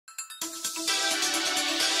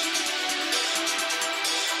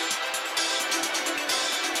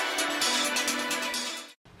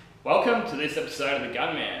welcome to this episode of the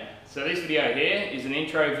Gunman. So this video here is an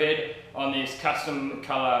intro vid on this custom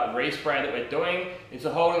colour respray that we're doing. It's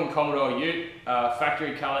a Holden Commodore Ute,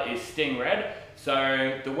 factory colour is Sting Red.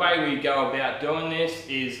 So the way we go about doing this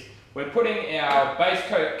is we're putting our base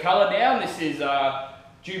coat colour down. This is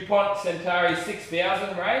DuPont Centauri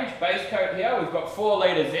 6000 range base coat here. We've got 4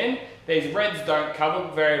 litres in. These reds don't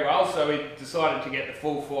cover very well, so we decided to get the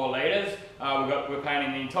full 4 litres. We're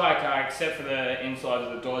painting the entire car except for the insides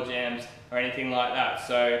of the door jambs or anything like that.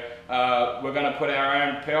 So we're going to put our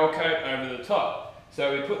own pearl coat over the top.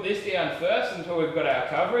 So we put this down first until we've got our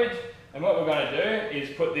coverage, and what we're going to do is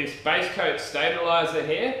put this base coat stabiliser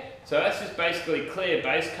here. So that's just basically clear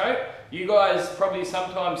base coat. You guys probably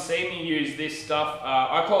sometimes see me use this stuff,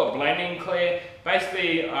 I call it blending clear.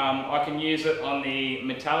 Basically, I can use it on the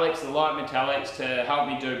metallics, the light metallics, to help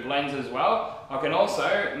me do blends as well. I can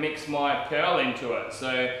also mix my pearl into it.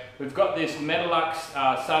 So we've got this Metalux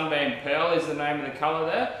Sunbeam Pearl is the name of the colour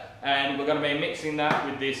there, and we're going to be mixing that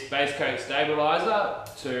with this base coat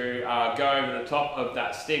stabiliser to go over the top of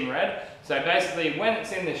that Sting Red. So basically, when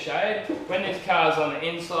it's in the shade, when this car's on the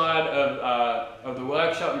inside of the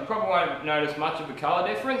workshop, you probably won't notice much of a colour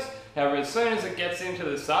difference. However, as soon as it gets into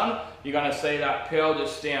the sun, you're going to see that pearl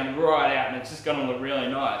just stand right out, and it's just going to look really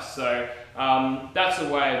nice. So that's a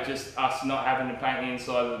way of just us not having to paint the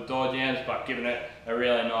inside of the door jambs, but giving it a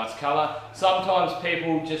really nice colour. Sometimes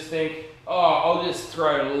people just think, oh, I'll just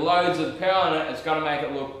throw loads of pearl in it, it's going to make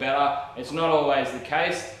it look better. It's not always the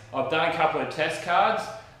case. I've done a couple of test cards.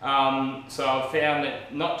 So I've found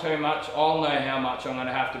that not too much. I'll know how much I'm going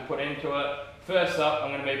to have to put into it. First up,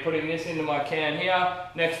 I'm going to be putting this into my can here.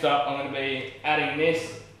 Next up, I'm going to be adding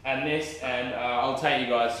this, and I'll take you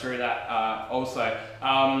guys through that also.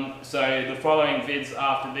 So the following vids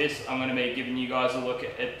after this, I'm going to be giving you guys a look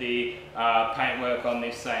at the paintwork on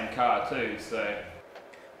this same car too.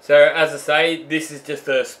 So as I say, this is just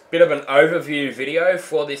a bit of an overview video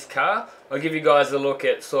for this car. I'll give you guys a look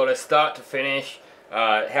at sort of start to finish,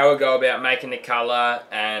 how we go about making the colour,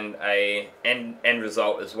 and a end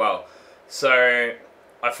result as well. So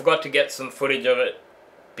I forgot to get some footage of it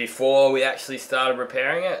before we actually started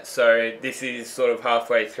repairing it, so this is sort of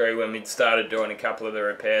halfway through when we'd started doing a couple of the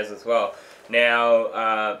repairs as well.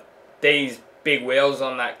 Now these big wheels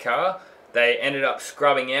on that car, they ended up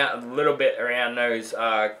scrubbing out a little bit around those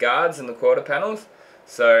guards and the quarter panels.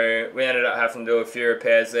 So we ended up having to do a few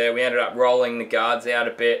repairs there. We ended up rolling the guards out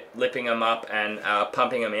a bit, lipping them up, and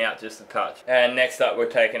pumping them out just a touch. And next up, we're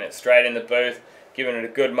taking it straight in the booth, giving it a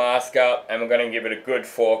good mask up, and we're going to give it a good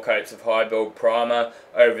 4 coats of high build primer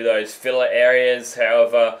over those filler areas.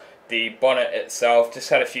 However, the bonnet itself just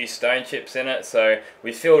had a few stone chips in it, so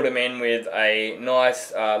we filled them in with a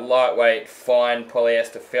nice lightweight fine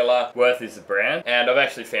polyester filler. Worth is the brand, and I've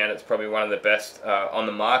actually found it's probably one of the best on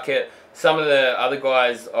the market. Some of the other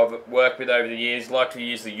guys I've worked with over the years like to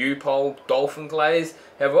use the U-Pole Dolphin Glaze.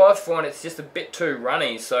 However, I find it's just a bit too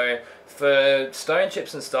runny, so for stone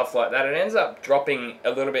chips and stuff like that, it ends up dropping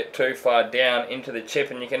a little bit too far down into the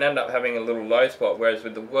chip, and you can end up having a little low spot, whereas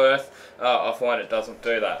with the Worth, I find it doesn't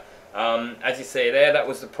do that. As you see there, that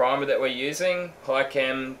was the primer that we're using, High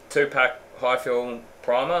Chem 2-pack high fill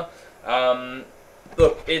primer.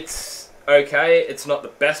 Look, it's okay, it's not the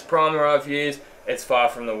best primer I've used, it's far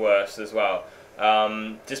from the worst as well.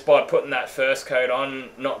 Just by putting that first coat on,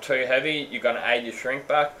 not too heavy, you're going to aid your shrink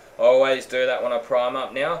back. I always do that when I prime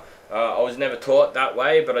up now. I was never taught that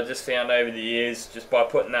way, but I just found over the years, just by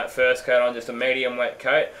putting that first coat on, just a medium wet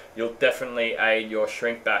coat, you'll definitely aid your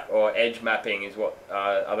shrink back, or edge mapping is what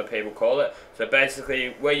other people call it. So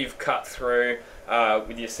basically, where you've cut through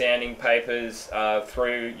with your sanding papers,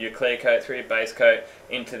 through your clear coat, through your base coat,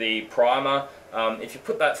 into the primer, if you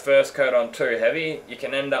put that first coat on too heavy, you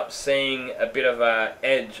can end up seeing a bit of a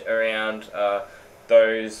edge around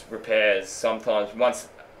those repairs. Sometimes once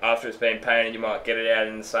after it's been painted, you might get it out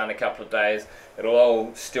in the sun a couple of days, it'll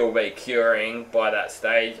all still be curing by that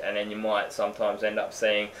stage, and then you might sometimes end up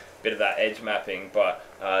seeing a bit of that edge mapping, but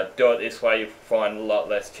do it this way, you find a lot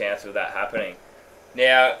less chance of that happening.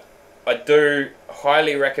 Now, I do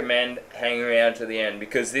highly recommend hanging around to the end,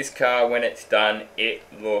 because this car, when it's done, it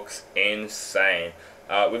looks insane.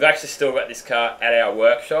 We've actually still got this car at our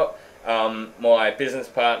workshop. My business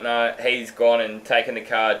partner, he's gone and taken the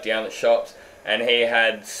car down the shops, and he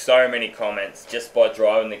had so many comments just by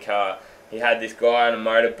driving the car. He had this guy on a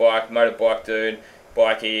motorbike dude,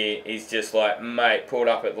 bikey, he's just like, mate, pulled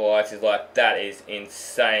up at the lights, he's like, that is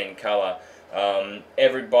insane colour.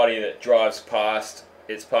 Everybody that drives past,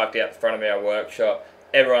 it's parked out the front of our workshop,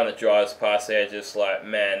 everyone that drives past there just like,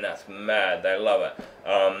 man, that's mad. They love it.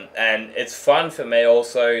 And it's fun for me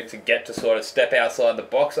also to get to sort of step outside the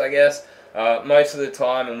box, I guess. Most of the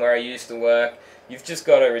time, and where I used to work, you've just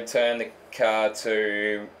got to return the car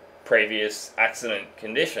to previous accident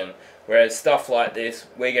condition. Whereas stuff like this,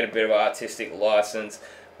 we get a bit of artistic license.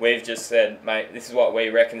 We've just said, mate, this is what we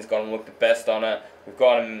reckon is going to look the best on it. We've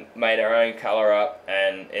gone and made our own colour up,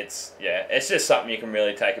 and it's just something you can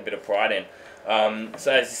really take a bit of pride in.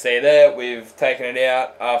 So as you see there, we've taken it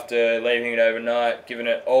out after leaving it overnight, given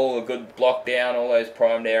it all a good block down, all those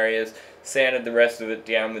primed areas, sanded the rest of it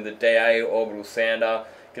down with the DA orbital sander,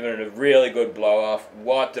 given it a really good blow off,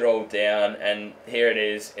 wiped it all down, and here it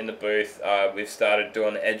is in the booth. We've started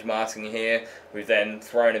doing the edge masking here. We've then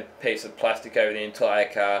thrown a piece of plastic over the entire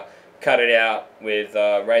car, cut it out with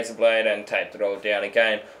a razor blade and taped it all down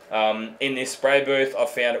again. In this spray booth, I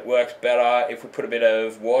found it works better if we put a bit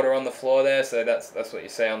of water on the floor there, so that's what you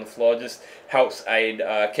see on the floor. Just helps aid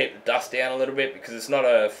keep the dust down a little bit, because it's not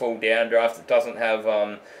a full downdraft. It doesn't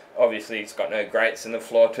have, obviously it's got no grates in the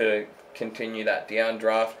floor to continue that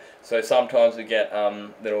downdraft, so sometimes we get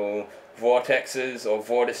little vortexes or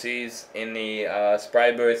vortices in the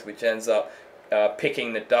spray booth, which ends up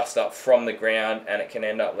picking the dust up from the ground, and it can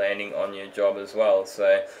end up landing on your job as well.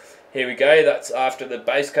 So here we go, that's after the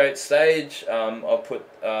base coat stage. I'll put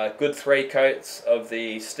good 3 coats of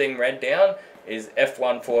the Sting Red down.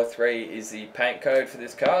 F143 is the paint code for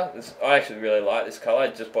this car. I actually really like this colour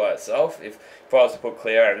just by itself. If I was to put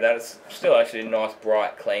clear over that, it's still actually a nice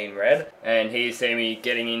bright clean red. And here you see me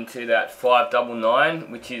getting into that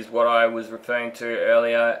 599, which is what I was referring to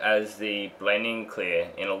earlier as the blending clear.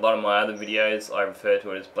 In a lot of my other videos I refer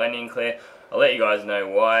to it as blending clear. I'll let you guys know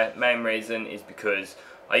why. Main reason is because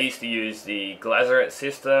I used to use the Glazeret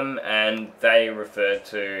system, and they refer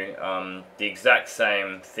to the exact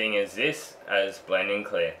same thing as this as blending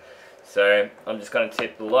clear. So I'm just going to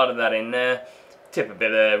tip a lot of that in there, tip a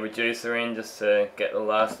bit of reducer in just to get the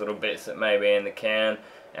last little bits that may be in the can,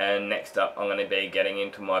 and next up I'm going to be getting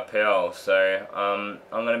into my Pearl. So I'm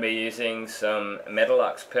going to be using some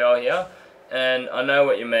Metalux Pearl here. And I know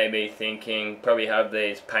what you may be thinking, probably have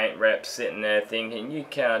these paint reps sitting there thinking, you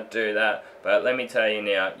can't do that. But let me tell you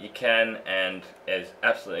now, you can, and there's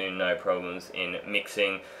absolutely no problems in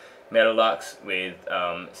mixing Metalux with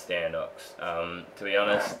Standox. To be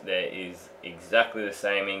honest, there is exactly the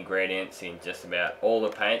same ingredients in just about all the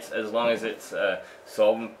paints, as long as it's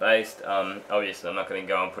solvent based. Obviously I'm not going to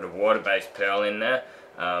go and put a water based pearl in there.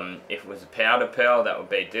 If it was a powder pearl, that would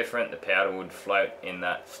be different. The powder would float in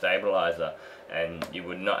that stabilizer, and you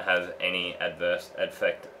would not have any adverse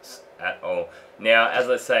effects at all. Now, as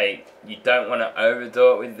I say, you don't want to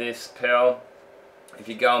overdo it with this pearl. If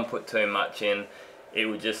you go and put too much in, it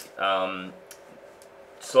will just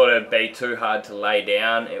sort of be too hard to lay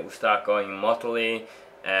down. It will start going mottly,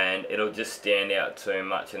 and it'll just stand out too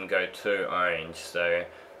much and go too orange. So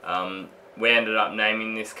we ended up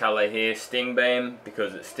naming this colour here Sting Beam,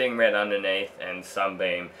 because it's Sting Red underneath and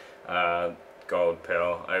Sunbeam Gold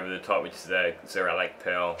Pearl over the top, which is a xirallic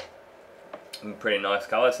pearl. Pretty nice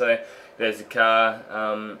colour. So there's the car.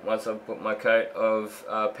 Once I've put my coat of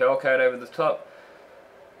pearl coat over the top,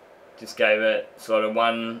 just gave it sort of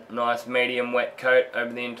one nice medium wet coat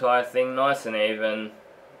over the entire thing, nice and even.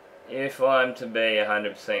 If I'm to be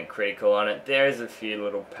 100% critical on it, there is a few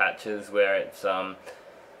little patches where it's a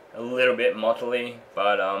little bit mottly,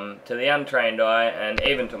 but to the untrained eye, and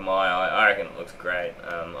even to my eye, I reckon it looks great.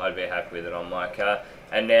 I'd be happy with it on my car.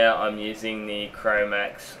 And now I'm using the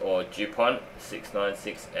Cromax or DuPont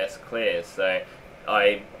 696S Clear. So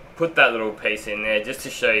I put that little piece in there just to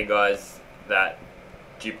show you guys that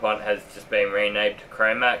DuPont has just been renamed to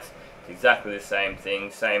Cromax. It's exactly the same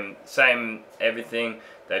thing, same everything.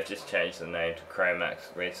 They've just changed the name to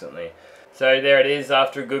Cromax recently. So there it is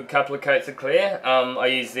after a good couple of coats of clear. I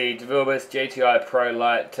use the DeVilbiss GTI Pro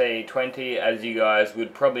Light T20, as you guys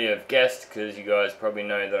would probably have guessed, because you guys probably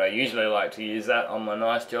know that I usually like to use that on my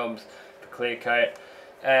nice jobs for clear coat.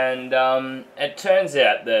 And it turns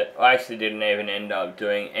out that I actually didn't even end up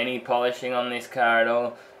doing any polishing on this car at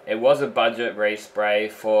all. It was a budget respray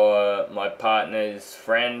for my partner's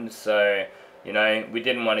friend, so you know, we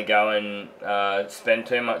didn't want to go and spend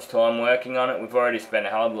too much time working on it. We've already spent a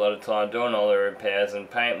hell of a lot of time doing all the repairs and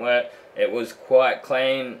paint work. It was quite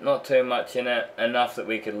clean, not too much in it, enough that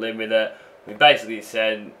we could live with it. We basically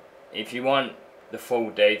said, if you want the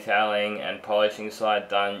full detailing and polishing side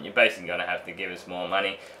done, you're basically going to have to give us more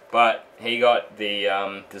money. But he got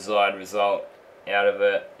the desired result out of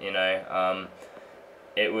it, you know.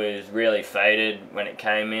 It was really faded when it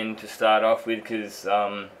came in to start off with, because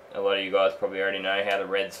a lot of you guys probably already know how the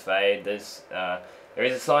reds fade. There's There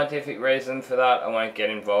is a scientific reason for that. I won't get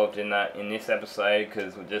involved in that in this episode,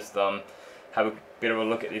 because we'll just have a bit of a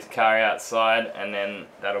look at this car outside, and then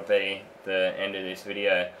that'll be the end of this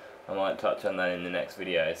video. I might touch on that in the next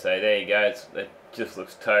video. So there you go. It just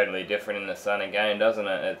looks totally different in the sun again, doesn't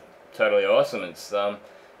it? It's totally awesome. It's as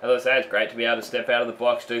I say, it's great to be able to step out of the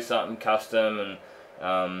box, do something custom,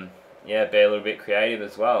 and yeah, be a little bit creative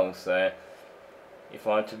as well. So if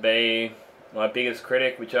I'm to be my biggest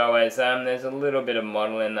critic, which I always am, there's a little bit of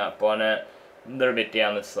model in that bonnet, a little bit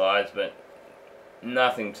down the sides, but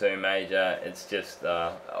nothing too major. It's just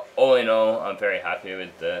all in all, I'm very happy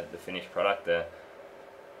with the finished product.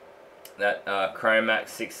 That Cromax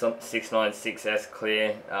 696S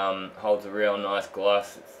clear holds a real nice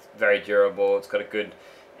gloss. It's very durable. It's got a good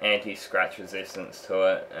anti-scratch resistance to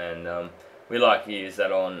it, and we like to use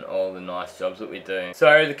that on all the nice jobs that we do.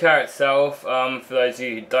 So the car itself, for those of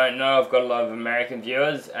you who don't know, I've got a lot of American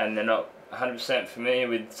viewers and they're not 100% familiar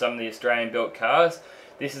with some of the Australian built cars.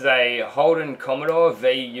 This is a Holden Commodore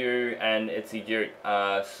VU, and it's a Ute.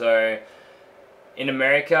 So in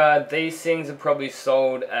America, these things are probably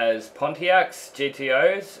sold as Pontiacs,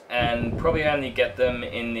 GTOs, and probably only get them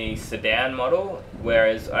in the sedan model,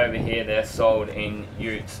 whereas over here they're sold in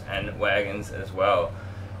Utes and wagons as well.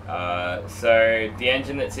 So the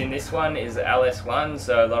engine that's in this one is LS1,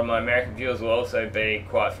 so a lot of my American viewers will also be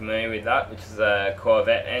quite familiar with that, which is a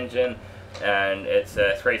Corvette engine, and it's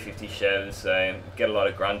a 350 Chev, so get a lot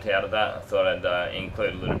of grunt out of that. I thought I'd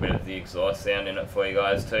include a little bit of the exhaust sound in it for you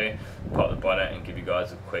guys too. Pop the bonnet and give you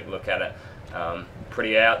guys a quick look at it.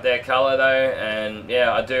 Pretty out there colour though, and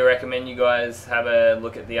yeah, I do recommend you guys have a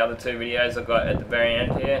look at the other two videos I've got at the very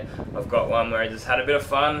end here. I've got one where I just had a bit of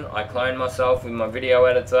fun. I cloned myself with my video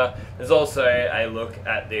editor. There's also a look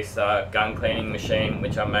at this gun cleaning machine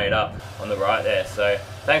which I made up on the right there. So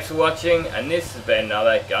thanks for watching, and this has been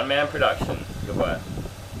another Gunman production. Goodbye.